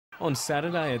On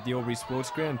Saturday at the Albury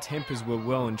Sports Ground, tempers were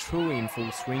well and truly in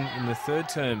full swing in the third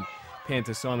term.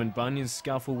 Panther Simon Bunyan's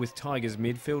scuffle with Tigers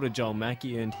midfielder Joel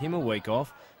Mackey earned him a week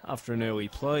off after an early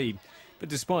plea. But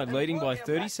despite leading by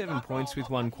 37 points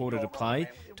with 1 quarter to play,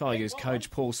 Tigers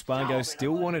coach Paul Spargo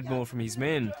still wanted more from his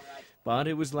men. But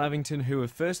it was Lavington who were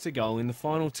first to goal in the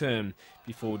final term,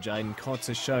 before Jaden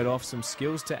Kotzer showed off some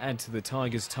skills to add to the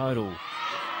Tigers' total.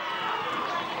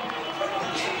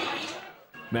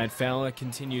 Matt Fowler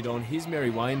continued on his merry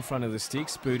way in front of the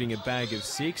sticks, booting a bag of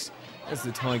 6 as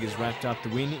the Tigers wrapped up the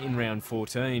win in round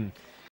 14.